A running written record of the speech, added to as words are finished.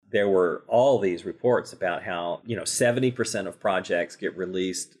there were all these reports about how, 70% of projects get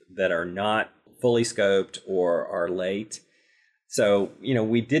released that are not fully scoped or are late. So,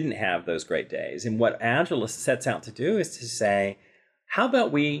 we didn't have those great days. And what Agile sets out to do is to say, how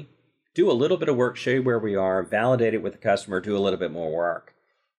about we do a little bit of work, show you where we are, validate it with the customer, do a little bit more work.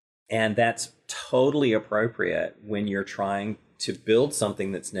 And that's totally appropriate when you're trying to build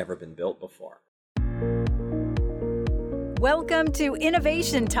something that's never been built before. Welcome to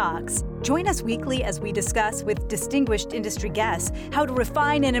Innovation Talks. Join us weekly as we discuss with distinguished industry guests how to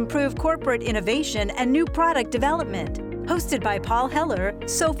refine and improve corporate innovation and new product development. Hosted by Paul Heller,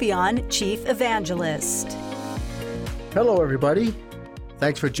 Sopheon Chief Evangelist. Hello, everybody.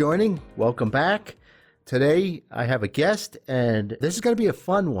 Thanks for joining. Welcome back. Today, I have a guest, and this is going to be a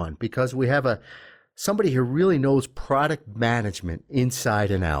fun one because we have somebody who really knows product management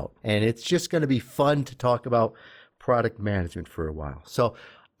inside and out. And it's just going to be fun to talk about product management for a while. So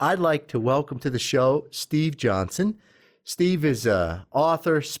I'd like to welcome to the show Steve Johnson. Steve is an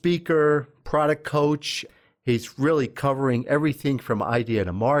author, speaker, product coach. He's really covering everything from idea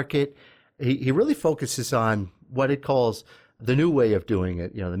to market. He really focuses on what it calls the new way of doing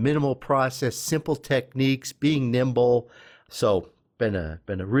it, the minimal process, simple techniques, being nimble. So been a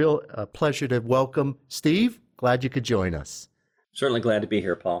real pleasure to welcome Steve. Glad you could join us. Certainly glad to be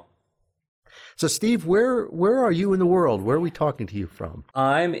here, Paul. So Steve, where are you in the world? Where are we talking to you from?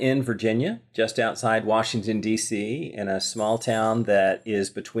 I'm in Virginia, just outside Washington, D.C., in a small town that is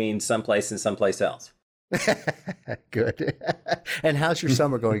between someplace and someplace else. Good. And how's your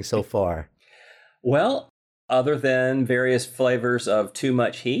summer going so far? Well, other than various flavors of too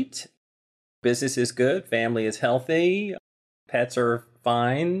much heat, business is good, family is healthy, pets are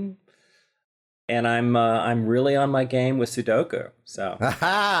fine, and I'm really on my game with Sudoku. So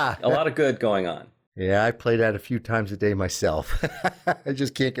a lot of good going on. Yeah, I play that a few times a day myself. I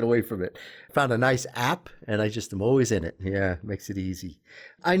just can't get away from it. Found a nice app, and I just am always in it. Yeah, makes it easy.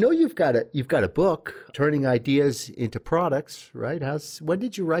 I know you've got a book, Turning Ideas into Products, right? When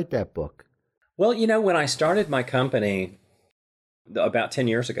did you write that book? Well, when I started my company about 10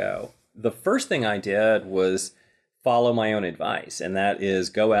 years ago, the first thing I did was follow my own advice, and that is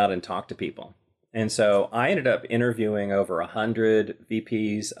go out and talk to people. And so I ended up interviewing over 100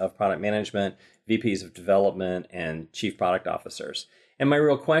 VPs of product management, VPs of development, and chief product officers. And my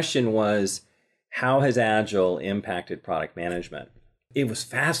real question was, how has Agile impacted product management? It was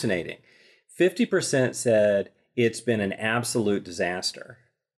fascinating. 50% said it's been an absolute disaster.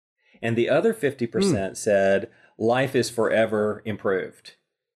 And the other 50% said life is forever improved.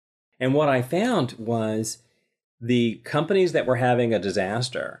 And what I found was the companies that were having a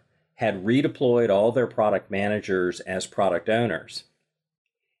disaster had redeployed all their product managers as product owners.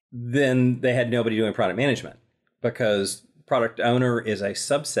 Then they had nobody doing product management because product owner is a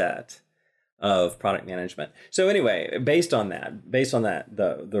subset of product management. So anyway, based on that,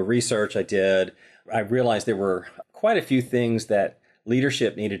 the research I did, I realized there were quite a few things that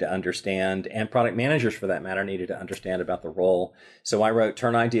leadership needed to understand, and product managers, for that matter, needed to understand about the role. So I wrote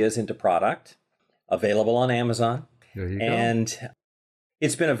Turn Ideas into Product, available on Amazon. There you go. And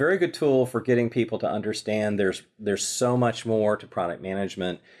it's been a very good tool for getting people to understand there's so much more to product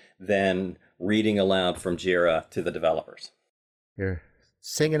management than reading aloud from Jira to the developers. You're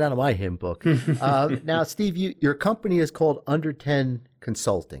singing out of my hymn book. Now, Steve, your company is called Under 10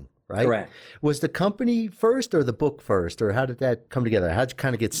 Consulting, right? Correct. Was the company first or the book first, or how did that come together? How did you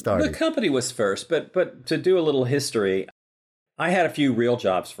kind of get started? The company was first, but to do a little history, I had a few real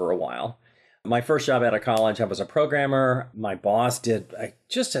jobs for a while. My first job out of college, I was a programmer. My boss did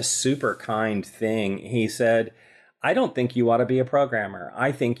just a super kind thing. He said, I don't think you ought to be a programmer.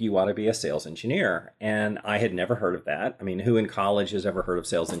 I think you ought to be a sales engineer. And I had never heard of that. I mean, who in college has ever heard of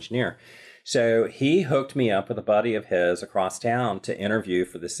sales engineer? So he hooked me up with a buddy of his across town to interview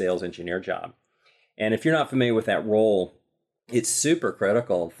for the sales engineer job. And if you're not familiar with that role, it's super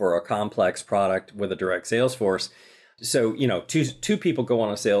critical for a complex product with a direct sales force. So, two people go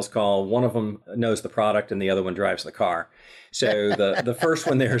on a sales call. One of them knows the product and the other one drives the car. So the first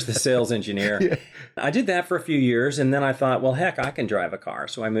one there is the sales engineer. Yeah. I did that for a few years, and then I thought, well, heck, I can drive a car.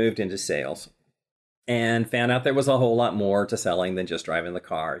 So I moved into sales and found out there was a whole lot more to selling than just driving the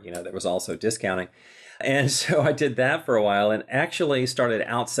car. There was also discounting. And so I did that for a while and actually started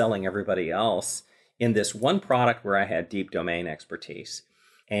outselling everybody else in this one product where I had deep domain expertise.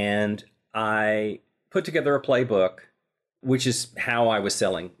 And I put together a playbook, which is how I was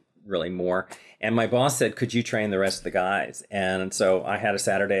selling really more. And my boss said, could you train the rest of the guys? And so I had a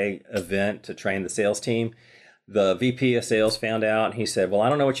Saturday event to train the sales team. The VP of sales found out, and he said, well, I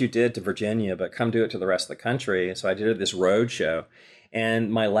don't know what you did to Virginia, but come do it to the rest of the country. So I did this road show.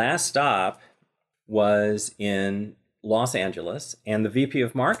 And my last stop was in Los Angeles, and the VP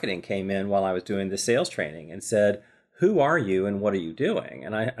of marketing came in while I was doing the sales training and said, "Who are you and what are you doing?"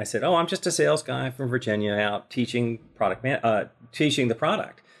 And I said, "Oh, I'm just a sales guy from Virginia out teaching teaching the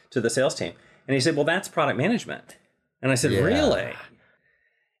product to the sales team." And he said, "Well, that's product management." And I said, Yeah. "Really?"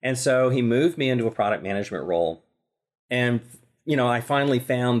 And so he moved me into a product management role. And, I finally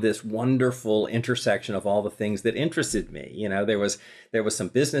found this wonderful intersection of all the things that interested me. There was some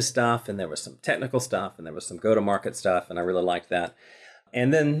business stuff, and there was some technical stuff, and there was some go-to-market stuff, and I really liked that.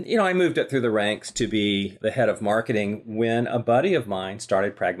 And then, I moved up through the ranks to be the head of marketing when a buddy of mine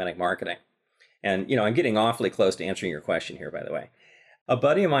started Pragmatic Marketing. And, I'm getting awfully close to answering your question here, by the way. A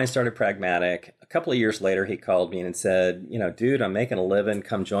buddy of mine started Pragmatic. A couple of years later, he called me and said, "Dude, I'm making a living.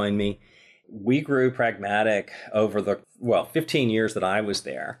 Come join me." We grew Pragmatic over the 15 years that I was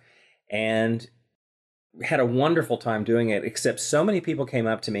there, and had a wonderful time doing it, except so many people came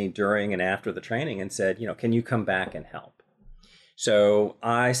up to me during and after the training and said, "Can you come back and help?" So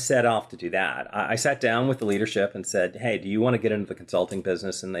I set off to do that. I sat down with the leadership and said, "Hey, do you want to get into the consulting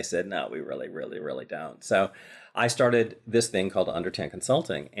business?" And they said, "No, we really, really, really don't." So I started this thing called Under 10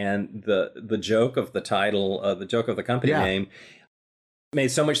 Consulting. And the joke of the title, the joke of the company name made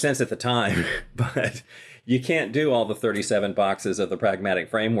so much sense at the time, but you can't do all the 37 boxes of the Pragmatic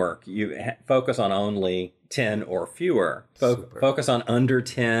Framework. You focus on only 10 or fewer. Focus on under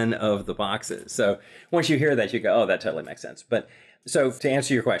 10 of the boxes. So once you hear that, you go, "Oh, that totally makes sense." But so to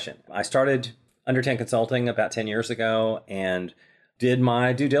answer your question, I started Under 10 Consulting about 10 years ago and did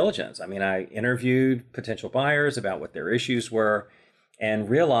my due diligence. I interviewed potential buyers about what their issues were and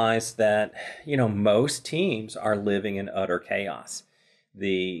realized that, most teams are living in utter chaos.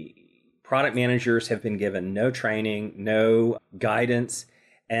 The product managers have been given no training, no guidance.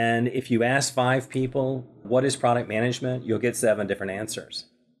 And if you ask 5 people, what is product management, you'll get 7 different answers.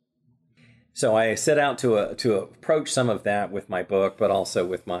 So I set out to approach some of that with my book, but also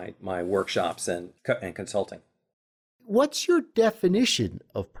with my workshops and consulting. What's your definition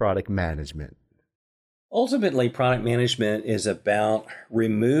of product management? Ultimately, product management is about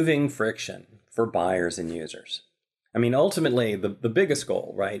removing friction for buyers and users. Ultimately, the biggest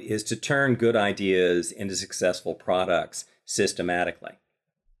goal, right, is to turn good ideas into successful products systematically.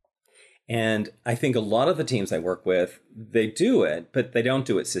 And I think a lot of the teams I work with, they do it, but they don't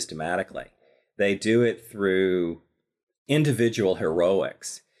do it systematically. They do it through individual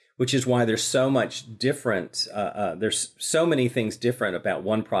heroics, which is why there's so much different. There's so many things different about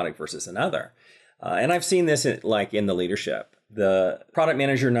one product versus another. And I've seen this in the leadership. The product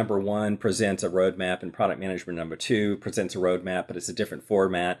manager number 1 presents a roadmap, and product manager number 2 presents a roadmap, but it's a different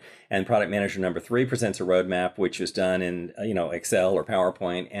format. And product manager number 3 presents a roadmap, which is done in Excel or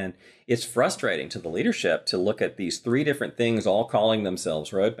PowerPoint. And it's frustrating to the leadership to look at these 3 different things all calling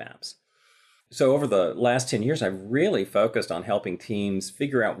themselves roadmaps. So over the last 10 years, I've really focused on helping teams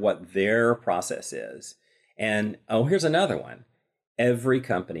figure out what their process is. And here's another one. Every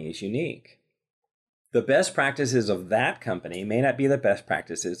company is unique. The best practices of that company may not be the best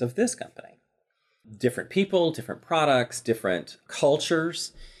practices of this company. Different people, different products, different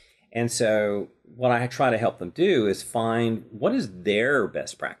cultures. And so what I try to help them do is find what is their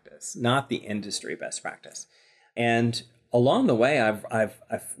best practice, not the industry best practice. And along the way, I've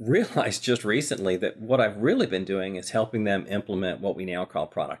realized just recently that what I've really been doing is helping them implement what we now call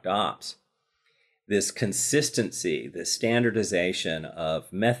product ops. This consistency, this standardization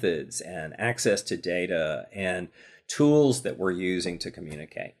of methods and access to data and tools that we're using to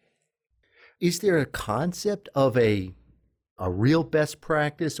communicate. Is there a concept of a real best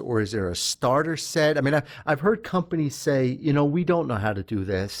practice, or is there a starter set? I've heard companies say, we don't know how to do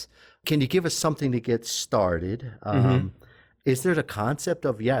this. Can you give us something to get started? Is there the concept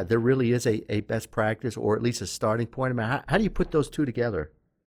of, there really is a best practice, or at least a starting point? How do you put those two together?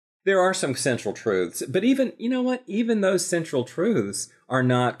 There are some central truths, but even those central truths are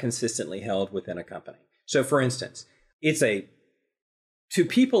not consistently held within a company. So for instance, to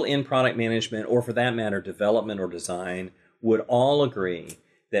people in product management, or for that matter, development or design, would all agree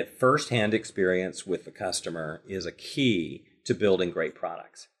that firsthand experience with the customer is a key to building great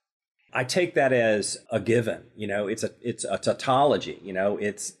products. I take that as a given. It's a tautology.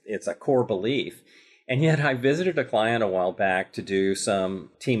 It's a core belief. And yet I visited a client a while back to do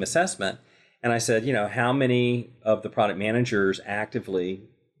some team assessment. And I said, how many of the product managers actively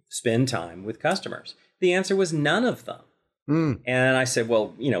spend time with customers? The answer was none of them. And I said,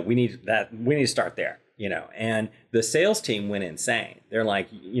 well, we need to start there, and the sales team went insane. They're like,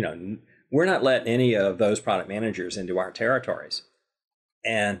 we're not letting any of those product managers into our territories.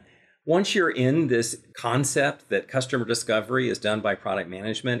 And once you're in this concept that customer discovery is done by product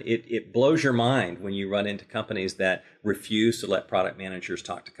management, it blows your mind when you run into companies that refuse to let product managers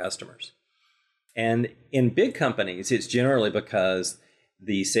talk to customers. And in big companies, it's generally because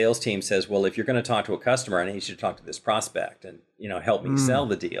the sales team says, well, if you're going to talk to a customer, I need you to talk to this prospect and, help me sell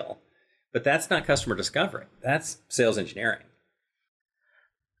the deal. But that's not customer discovery. That's sales engineering.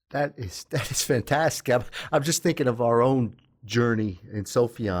 That is fantastic. I'm just thinking of our own journey in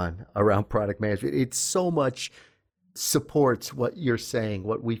Sopheon around product management. It so much supports what you're saying,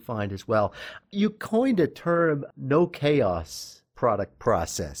 what we find as well. You coined a term, no chaos product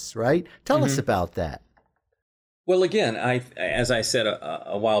process, right? Tell us about that. Well, again, as I said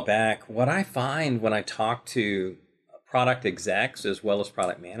a while back, what I find when I talk to product execs as well as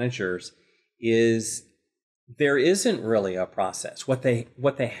product managers is there isn't really a process. What they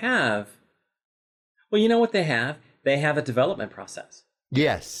have, well, you know what they have? They have a development process.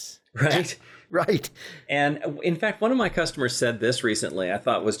 Yes. Right? Right. And in fact, one of my customers said this recently, I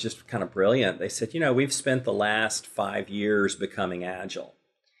thought was just kind of brilliant. They said, we've spent the last 5 years becoming agile.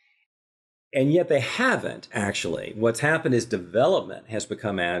 And yet they haven't, actually. What's happened is development has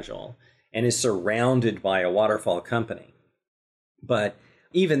become agile and is surrounded by a waterfall company. But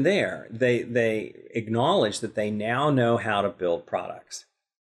even there, they acknowledge that they now know how to build products.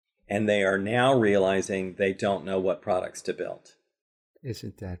 And they are now realizing they don't know what products to build.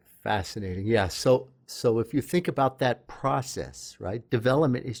 Isn't that fascinating? Yeah. So if you think about that process, right?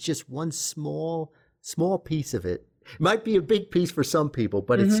 Development is just one small piece of it. It might be a big piece for some people,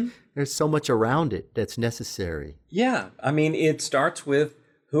 but there's so much around it that's necessary. Yeah. I mean, it starts with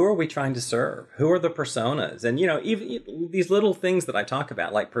who are we trying to serve? Who are the personas? And, even these little things that I talk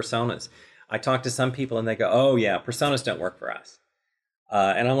about, like personas, I talk to some people and they go, oh, yeah, personas don't work for us.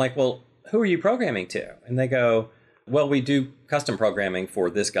 And I'm like, well, who are you programming to? And they go, well, we do custom programming for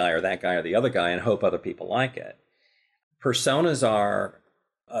this guy or that guy or the other guy and hope other people like it. Personas are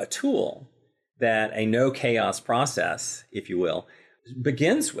a tool that a no chaos process, if you will,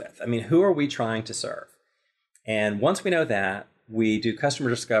 begins with. I mean, who are we trying to serve? And once we know that, we do customer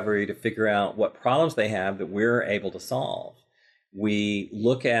discovery to figure out what problems they have that we're able to solve. We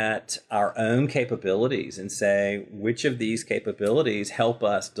look at our own capabilities and say, which of these capabilities help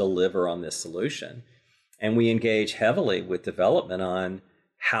us deliver on this solution? And we engage heavily with development on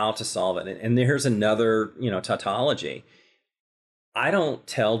how to solve it. And here's another, tautology. I don't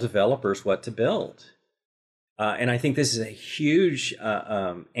tell developers what to build. And I think this is a huge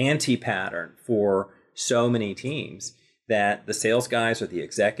anti-pattern for so many teams, that the sales guys or the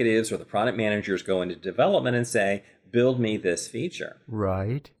executives or the product managers go into development and say, build me this feature.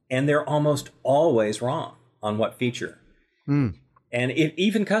 Right. And they're almost always wrong on what feature. And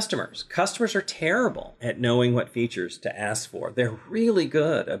even customers are terrible at knowing what features to ask for. They're really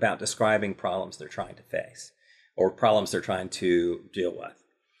good about describing problems they're trying to face or problems they're trying to deal with.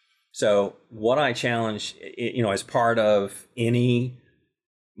 So what I challenge, as part of any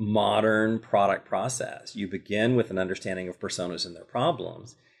modern product process, you begin with an understanding of personas and their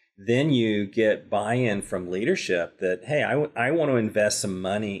problems. Then you get buy-in from leadership that, hey, I want to invest some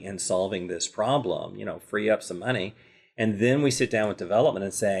money in solving this problem, free up some money. And then we sit down with development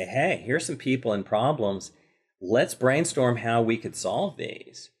and say, hey, here's some people and problems. Let's brainstorm how we could solve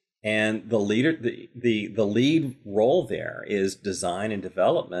these. And the lead role there is design and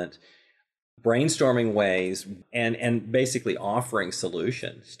development, brainstorming ways and basically offering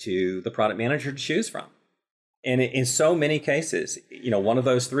solutions to the product manager to choose from. And in so many cases, one of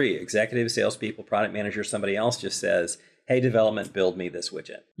those three, executive, salespeople, product manager, somebody else just says, hey, development, build me this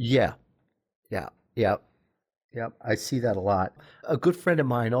widget. Yeah. I see that a lot. A good friend of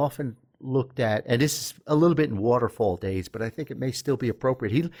mine often looked at, and this is a little bit in waterfall days, but I think it may still be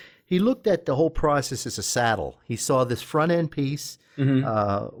appropriate. He looked at the whole process as a saddle. He saw this front end piece,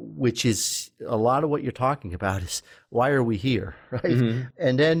 which is a lot of what you're talking about is why are we here, right?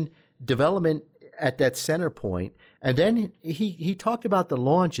 And then development at that center point. And then he talked about the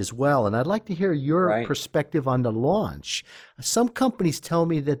launch as well. And I'd like to hear your perspective on the launch. Some companies tell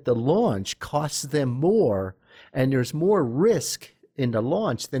me that the launch costs them more and there's more risk in the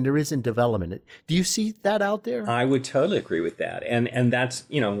launch than there is in development. Do you see that out there? I would totally agree with that. And that's,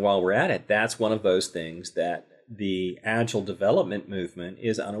 while we're at it, that's one of those things that the agile development movement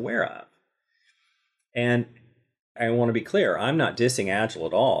is unaware of. And I want to be clear, I'm not dissing agile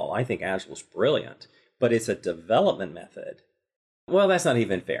at all. I think agile is brilliant, but it's a development method. Well, that's not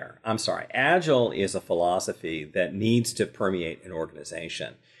even fair. I'm sorry. Agile is a philosophy that needs to permeate an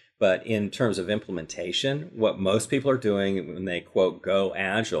organization. But in terms of implementation, what most people are doing when they, quote, go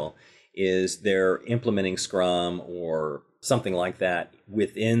agile, is they're implementing Scrum or something like that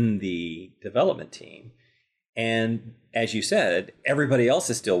within the development team. And as you said, everybody else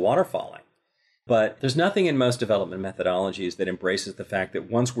is still waterfalling. But there's nothing in most development methodologies that embraces the fact that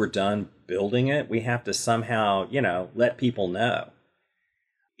once we're done building it, we have to somehow, let people know.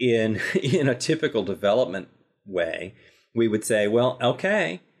 In a typical development way, we would say, well,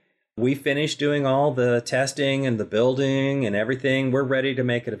 okay, we finished doing all the testing and the building and everything. We're ready to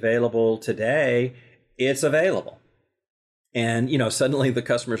make it available today. It's available. And, suddenly the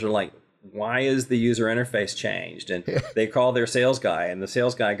customers are like, why is the user interface changed? And they call their sales guy, and the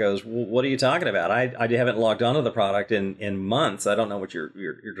sales guy goes, well, what are you talking about? I haven't logged onto the product in months. I don't know what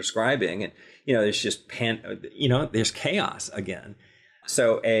you're describing. And, there's just there's chaos again.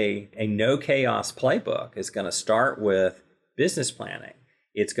 So a no chaos playbook is going to start with business planning.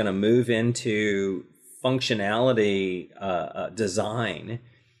 It's going to move into functionality design,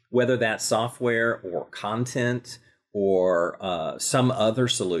 whether that's software or content or some other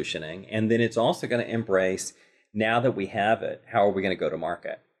solutioning. And then it's also going to embrace, now that we have it, how are we going to go to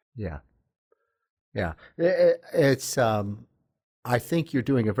market? Yeah. It's I think you're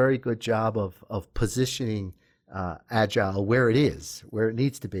doing a very good job of positioning Agile where it is, where it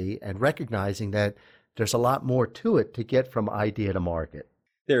needs to be, and recognizing that there's a lot more to it to get from idea to market.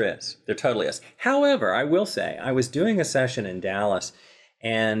 There is. There totally is. However, I will say, I was doing a session in Dallas,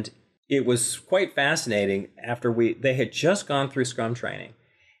 and it was quite fascinating. After they had just gone through Scrum training,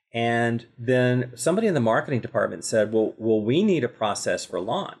 and then somebody in the marketing department said, well, we need a process for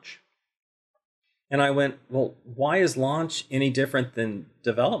launch. And I went, well, why is launch any different than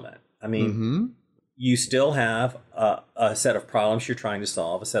development? I mean, you still have a set of problems you're trying to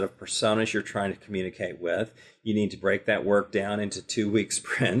solve, a set of personas you're trying to communicate with. You need to break that work down into 2-week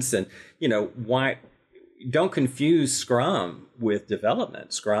sprints. And, why? Don't confuse Scrum with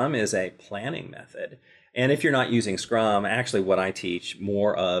development. Scrum is a planning method. And if you're not using Scrum, actually what I teach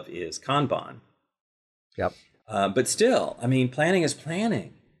more of is Kanban. Yep. But still, planning is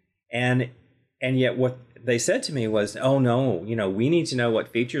planning. And yet what they said to me was, oh, no, we need to know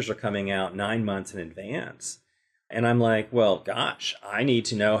what features are coming out 9 months in advance. And I'm like, well, gosh, I need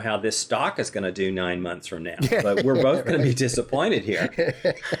to know how this stock is going to do 9 months from now. But we're both going to be disappointed here.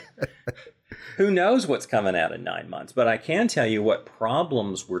 Who knows what's coming out in 9 months? But I can tell you what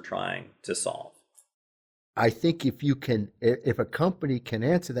problems we're trying to solve. I think if a company can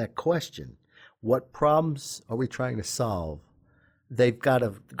answer that question, what problems are we trying to solve? They've got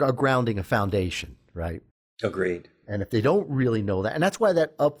a grounding, a foundation, right? Agreed. And if they don't really know that, and that's why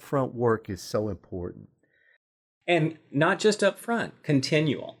that upfront work is so important. And not just upfront,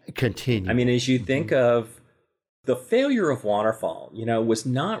 continual. Continual. As you think of the failure of Waterfall, was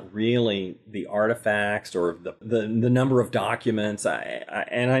not really the artifacts or the number of documents.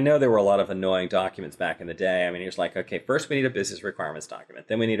 And I know there were a lot of annoying documents back in the day. It was like, okay, first we need a business requirements document.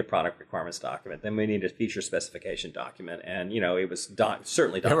 Then we need a product requirements document. Then we need a feature specification document. And, it was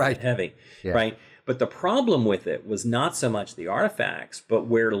certainly document heavy, right? But the problem with it was not so much the artifacts, but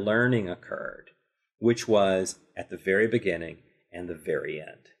where learning occurred, which was at the very beginning and the very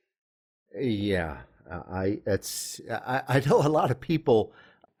end. Yeah. I know a lot of people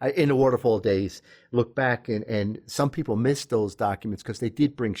in the waterfall days look back and some people miss those documents because they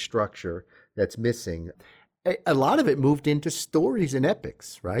did bring structure that's missing. A lot of it moved into stories and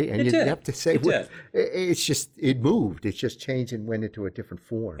epics, right? And you have to say, it moved. It's just changed and went into a different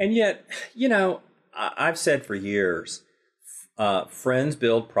form. And yet, I've said for years, friends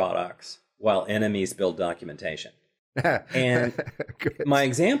build products while enemies build documentation. And my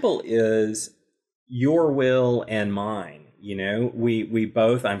example is your will and mine. We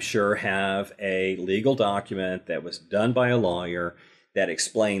both, I'm sure, have a legal document that was done by a lawyer that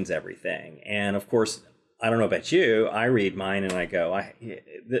explains everything. And of course, I don't know about you, I read mine and I go,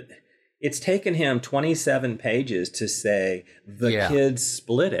 it's taken him 27 pages to say the kids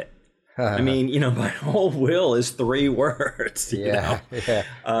split it. My whole will is 3 words.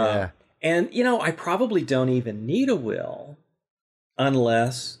 And, I probably don't even need a will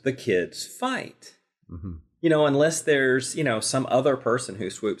unless the kids fight. Unless there's, some other person who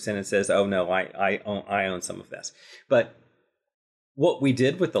swoops in and says, oh, no, I own some of this. But what we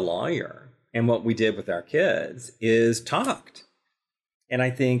did with the lawyer and what we did with our kids is talked. And I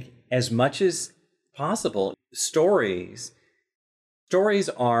think as much as possible, stories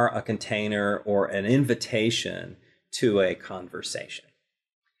are a container or an invitation to a conversation.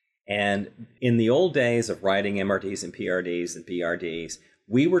 And in the old days of writing MRDs and PRDs and BRDs,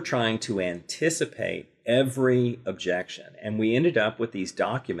 we were trying to anticipate every objection. And we ended up with these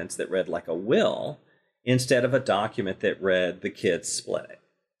documents that read like a will instead of a document that read the kids split it.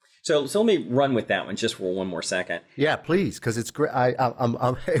 So let me run with that one just for one more second. Yeah, please, because it's great. It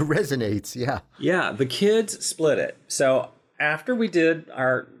resonates. Yeah. Yeah, the kids split it. So after we did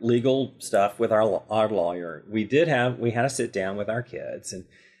our legal stuff with our lawyer, we had to sit down with our kids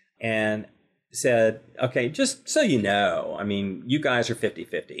and said, okay, just so you know, I mean, you guys are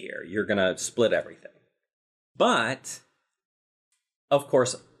 50-50 here. You're going to split everything. But, of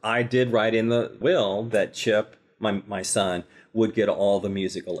course, I did write in the will that Chip, my son, would get all the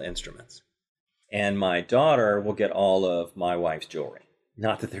musical instruments. And my daughter will get all of my wife's jewelry.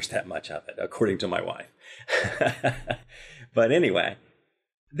 Not that there's that much of it, according to my wife. But anyway,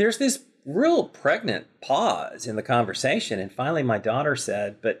 there's this real pregnant pause in the conversation. And finally, my daughter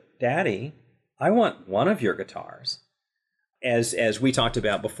said, but Daddy, I want one of your guitars. As we talked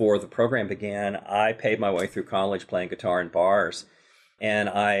about before the program began, I paid my way through college playing guitar in bars. And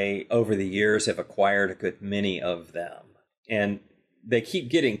I, over the years, have acquired a good many of them. And they keep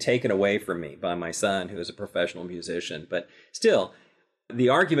getting taken away from me by my son, who is a professional musician. But still, the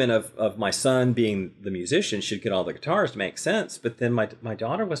argument of my son being the musician should get all the guitars makes sense. But then my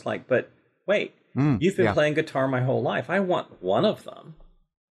daughter was like, but wait, you've been playing guitar my whole life. I want one of them.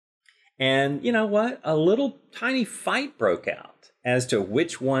 And you know what? A little tiny fight broke out as to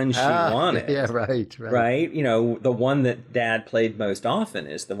which one she wanted. Yeah, right. Right? You know, the one that Dad played most often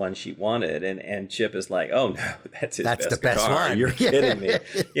is the one she wanted. And Chip is like, oh, no, that's the best guitar. One. You're kidding me.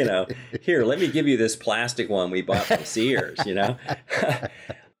 You know, here, let me give you this plastic one we bought from Sears, you know?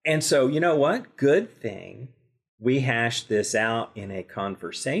 And so, you know what? Good thing we hashed this out in a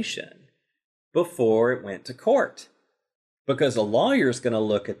conversation before it went to court. Because a lawyer is going to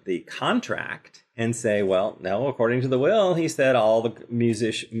look at the contract and say, well, no, according to the will, he said all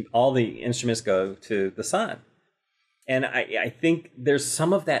the instruments go to the son. And I think there's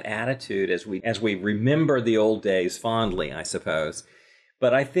some of that attitude as we remember the old days fondly, I suppose.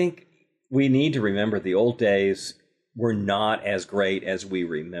 But I think we need to remember the old days were not as great as we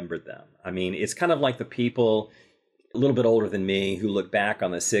remembered them. I mean, it's kind of like the people a little bit older than me who look back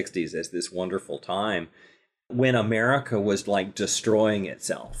on the 60s as this wonderful time when America was like destroying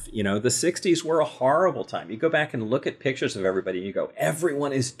itself. You know, the 60s were a horrible time. You go back and look at pictures of everybody and you go,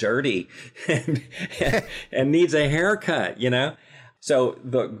 everyone is dirty and needs a haircut, you know? So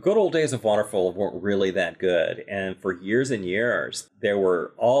the good old days of Waterfall weren't really that good. And for years and years, there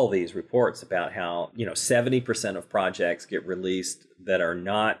were all these reports about how, 70% of projects get released that are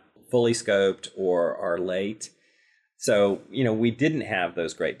not fully scoped or are late. So, we didn't have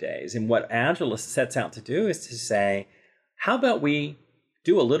those great days. And what Agile sets out to do is to say, how about we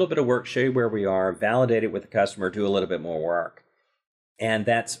do a little bit of work, show you where we are, validate it with the customer, do a little bit more work. And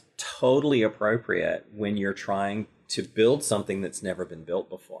that's totally appropriate when you're trying to build something that's never been built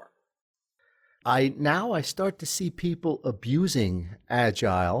before. I start to see people abusing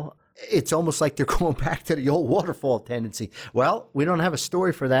Agile. It's almost like they're going back to the old waterfall tendency. Well, we don't have a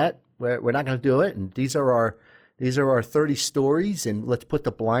story for that. We're not going to do it. And these are our 30 stories, and let's put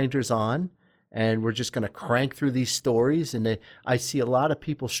the blinders on, and we're just going to crank through these stories. And I see a lot of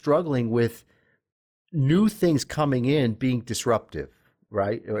people struggling with new things coming in being disruptive,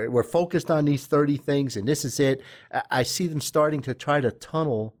 right? We're focused on these 30 things, and this is it. I see them starting to try to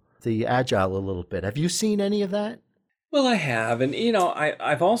tunnel the Agile a little bit. Have you seen any of that? Well, I have. And,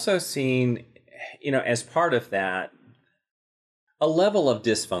 I've also seen, as part of that, a level of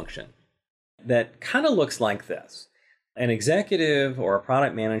dysfunction that kind of looks like this. An executive or a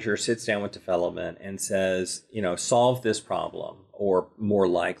product manager sits down with development and says, solve this problem, or more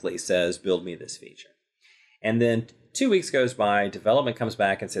likely says, build me this feature. And then 2 weeks goes by, development comes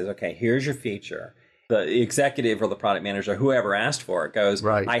back and says, okay, here's your feature. The executive or the product manager, whoever asked for it, goes,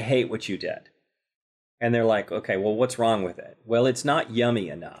 right, I hate what you did. And they're like, okay, well, what's wrong with it? Well, it's not yummy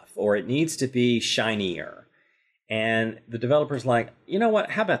enough, or it needs to be shinier. And the developer's like, you know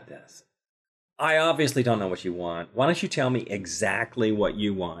what, how about this? I obviously don't know what you want. Why don't you tell me exactly what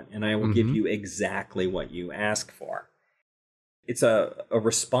you want, and I will give you exactly what you ask for. It's a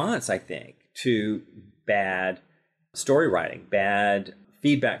response, I think, to bad story writing, bad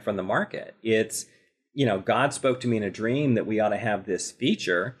feedback from the market. It's, God spoke to me in a dream that we ought to have this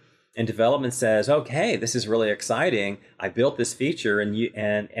feature, and development says, okay, this is really exciting. I built this feature,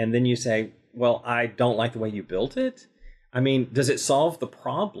 and then you say, well, I don't like the way you built it. I mean, does it solve the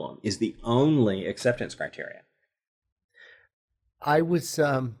problem is the only acceptance criteria.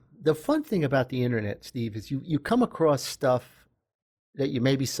 The fun thing about the internet, Steve, is you come across stuff that you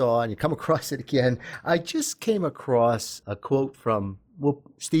maybe saw and you come across it again. I just came across a quote from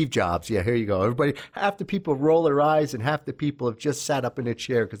Steve Jobs. Yeah, here you go. Everybody, half the people roll their eyes and half the people have just sat up in a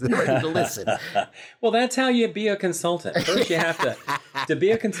chair because they're ready to listen. Well, that's how you be a consultant. First, you have to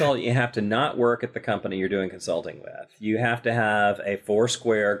be a consultant, you have to not work at the company you're doing consulting with. You have to have a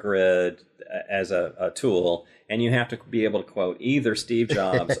 4-square grid as a tool, and you have to be able to quote either Steve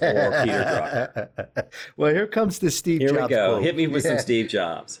Jobs or Peter Drucker. Well, here comes the Steve Jobs Here we go. quote. Hit me with some Steve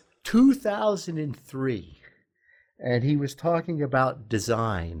Jobs. 2003, and he was talking about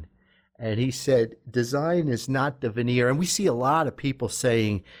design, and he said design is not the veneer. And we see a lot of people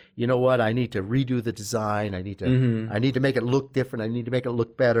saying, you know what, I need to redo the design, I need to make it look different, I need to make it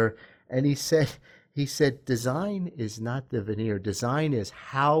look better. And he said design is not the veneer, design is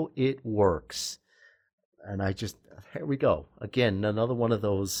how it works. And here we go again, another one of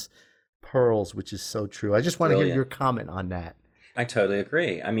those pearls, which is so true. I just want to hear your comment on that. I totally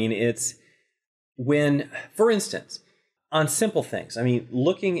agree. I mean, it's when, for instance, on simple things, I mean,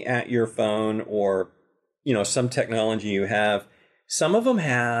 looking at your phone or, some technology you have, some of them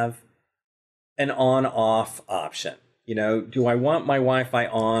have an on-off option. Do I want my Wi-Fi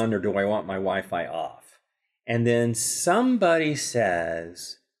on or do I want my Wi-Fi off? And then somebody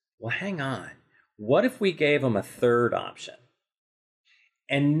says, well, hang on. What if we gave them a third option?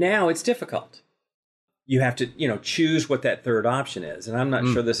 And now it's difficult. You have to, choose what that third option is. And I'm not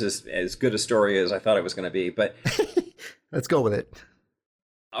sure this is as good a story as I thought it was going to be, but let's go with it.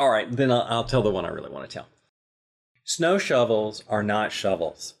 All right, then I'll tell the one I really want to tell. Snow shovels are not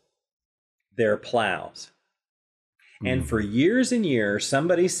shovels. They're plows. And for years and years,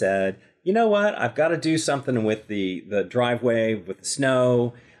 somebody said, you know what? I've got to do something with the driveway, with the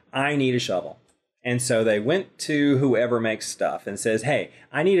snow. I need a shovel. And so they went to whoever makes stuff and says, hey,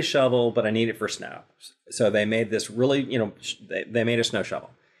 I need a shovel, but I need it for snow. So they made this really, they made a snow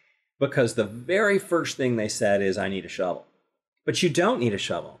shovel. Because the very first thing they said is, I need a shovel. But you don't need a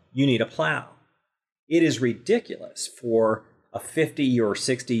shovel. You need a plow. It is ridiculous for a 50 or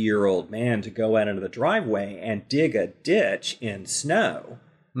 60-year-old man to go out into the driveway and dig a ditch in snow.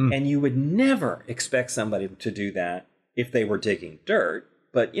 And you would never expect somebody to do that if they were digging dirt.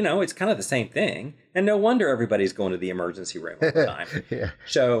 But, it's kind of the same thing. And no wonder everybody's going to the emergency room all the time. Yeah.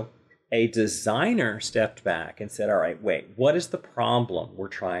 So a designer stepped back and said, all right, wait, what is the problem we're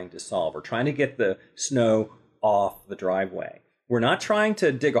trying to solve? We're trying to get the snow off the driveway. We're not trying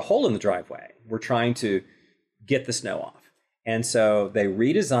to dig a hole in the driveway. We're trying to get the snow off. And so they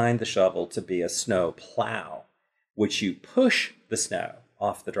redesigned the shovel to be a snow plow, which you push the snow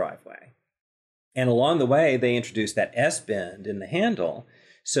off the driveway. And along the way, they introduced that S-bend in the handle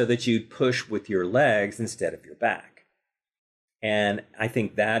so that you'd push with your legs instead of your back. And I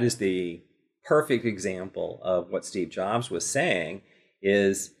think that is the perfect example of what Steve Jobs was saying,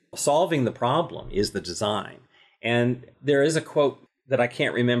 is solving the problem is the design. And there is a quote that I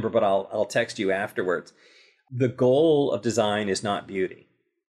can't remember, but I'll text you afterwards. The goal of design is not beauty.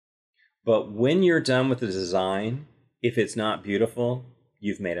 But when you're done with the design, if it's not beautiful,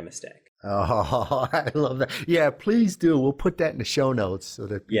 you've made a mistake. Oh, I love that. Yeah, please do. We'll put that in the show notes so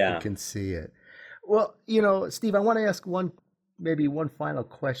that people can see it. Well, Steve, I want to ask one final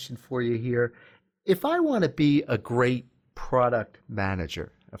question for you here. If I want to be a great product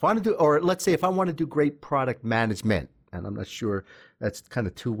manager, if I want to do great product management, and I'm not sure that's kind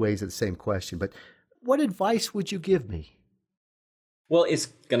of two ways of the same question, but what advice would you give me? Well, it's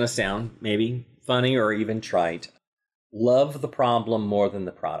going to sound maybe funny or even trite. Love the problem more than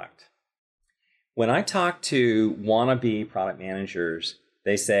the product. When I talk to wannabe product managers,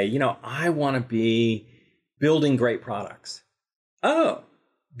 they say, I want to be building great products. Oh,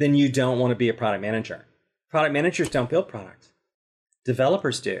 then you don't want to be a product manager. Product managers don't build products.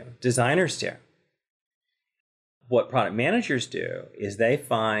 Developers do. Designers do. What product managers do is they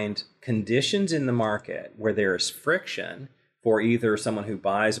find conditions in the market where there is friction for either someone who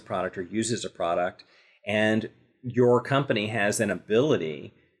buys a product or uses a product, and your company has an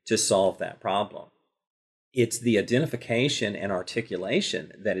ability to solve that problem. It's the identification and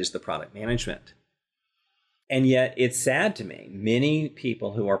articulation that is the product management. And yet it's sad to me. Many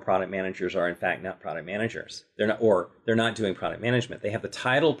people who are product managers are in fact not product managers. They're not doing product management. They have the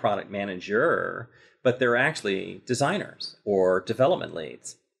title product manager, but they're actually designers or development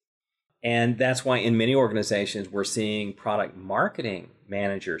leads. And that's why in many organizations we're seeing product marketing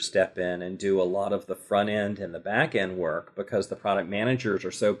managers step in and do a lot of the front end and the back end work, because the product managers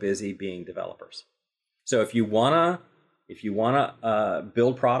are so busy being developers. So if you wanna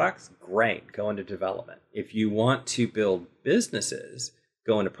build products, great, go into development. If you want to build businesses,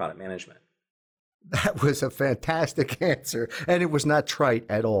 go into product management. That was a fantastic answer, and it was not trite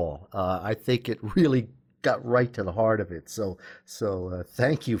at all. I think it really got right to the heart of it. So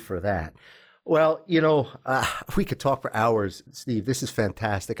thank you for that. Well, we could talk for hours, Steve. This is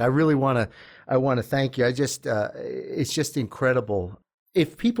fantastic. I really want to thank you. It's just incredible.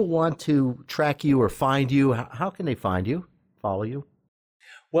 If people want to track you or find you, how can they find you, follow you?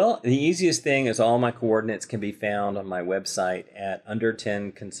 Well, the easiest thing is all my coordinates can be found on my website at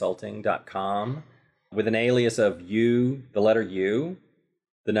under10consulting.com with an alias of U, the letter U,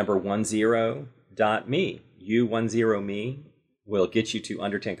 the number 10.me. U10me will get you to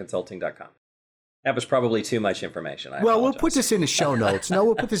under10consulting.com. That was probably too much information. Well, we'll put this in the show notes.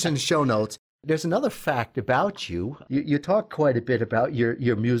 We'll put this in the show notes. There's another fact about you. You talk quite a bit about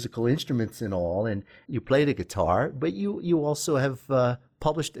your musical instruments and all, and you play the guitar, but you also have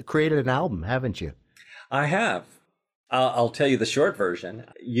created an album, haven't you? I have. I'll tell you the short version.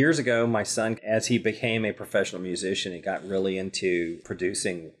 Years ago, my son, as he became a professional musician, he got really into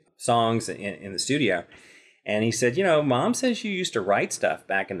producing songs in the studio. And he said, Mom says you used to write stuff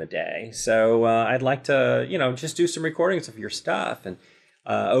back in the day. So I'd like to, just do some recordings of your stuff. And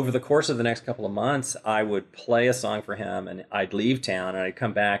over the course of the next couple of months, I would play a song for him and I'd leave town and I'd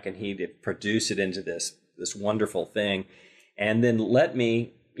come back and he'd produce it into this wonderful thing and then let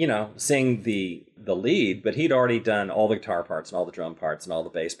me, sing the lead. But he'd already done all the guitar parts and all the drum parts and all the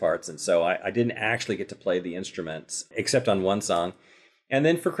bass parts. And so I didn't actually get to play the instruments except on one song. And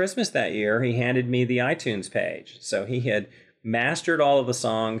then for Christmas that year, he handed me the iTunes page. So he had mastered all of the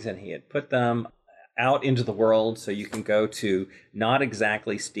songs and he had put them out into the world. So you can go to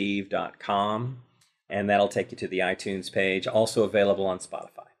notexactlysteve.com and that'll take you to the iTunes page, also available on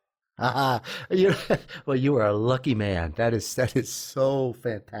Spotify. Well, you are a lucky man. That is so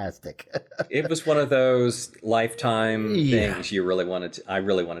fantastic. It was one of those lifetime things I really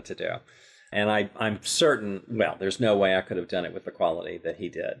wanted to do. And I'm certain, there's no way I could have done it with the quality that he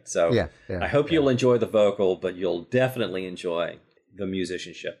did. So I hope you'll enjoy the vocal, but you'll definitely enjoy the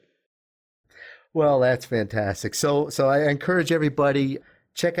musicianship. Well, that's fantastic. So I encourage everybody,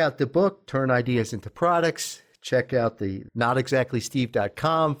 check out the book, Turn Ideas into Products. Check out the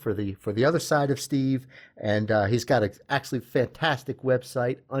notexactlysteve.com for the other side of Steve. And he's got an actually fantastic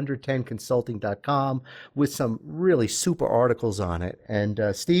website, under10consulting.com, with some really super articles on it. And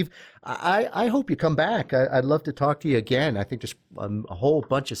Steve, I hope you come back. I'd love to talk to you again. I think there's a whole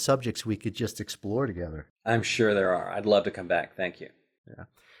bunch of subjects we could just explore together. I'm sure there are. I'd love to come back. Thank you. Yeah.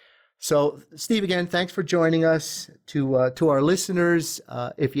 So, Steve, again, thanks for joining us. To our listeners,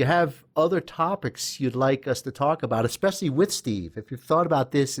 if you have other topics you'd like us to talk about, especially with Steve, if you've thought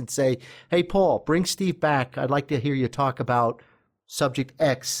about this and say, hey, Paul, bring Steve back. I'd like to hear you talk about subject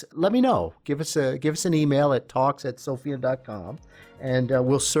X. Let me know. Give us an email at talks@sophian.com, and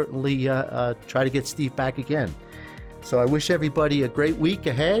we'll certainly try to get Steve back again. So I wish everybody a great week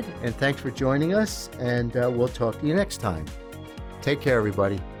ahead, and thanks for joining us, and we'll talk to you next time. Take care,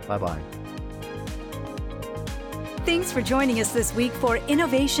 everybody. Bye-bye. Thanks for joining us this week for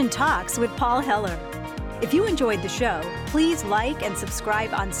Innovation Talks with Paul Heller. If you enjoyed the show, please like and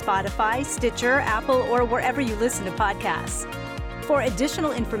subscribe on Spotify, Stitcher, Apple, or wherever you listen to podcasts. For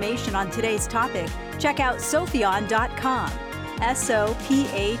additional information on today's topic, check out sopheon.com,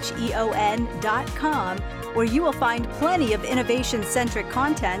 SOPHEON.com, where you will find plenty of innovation-centric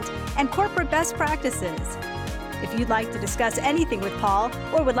content and corporate best practices. If you'd like to discuss anything with Paul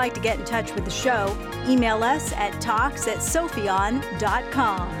or would like to get in touch with the show, email us at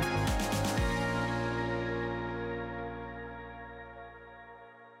talks@sopheon.com.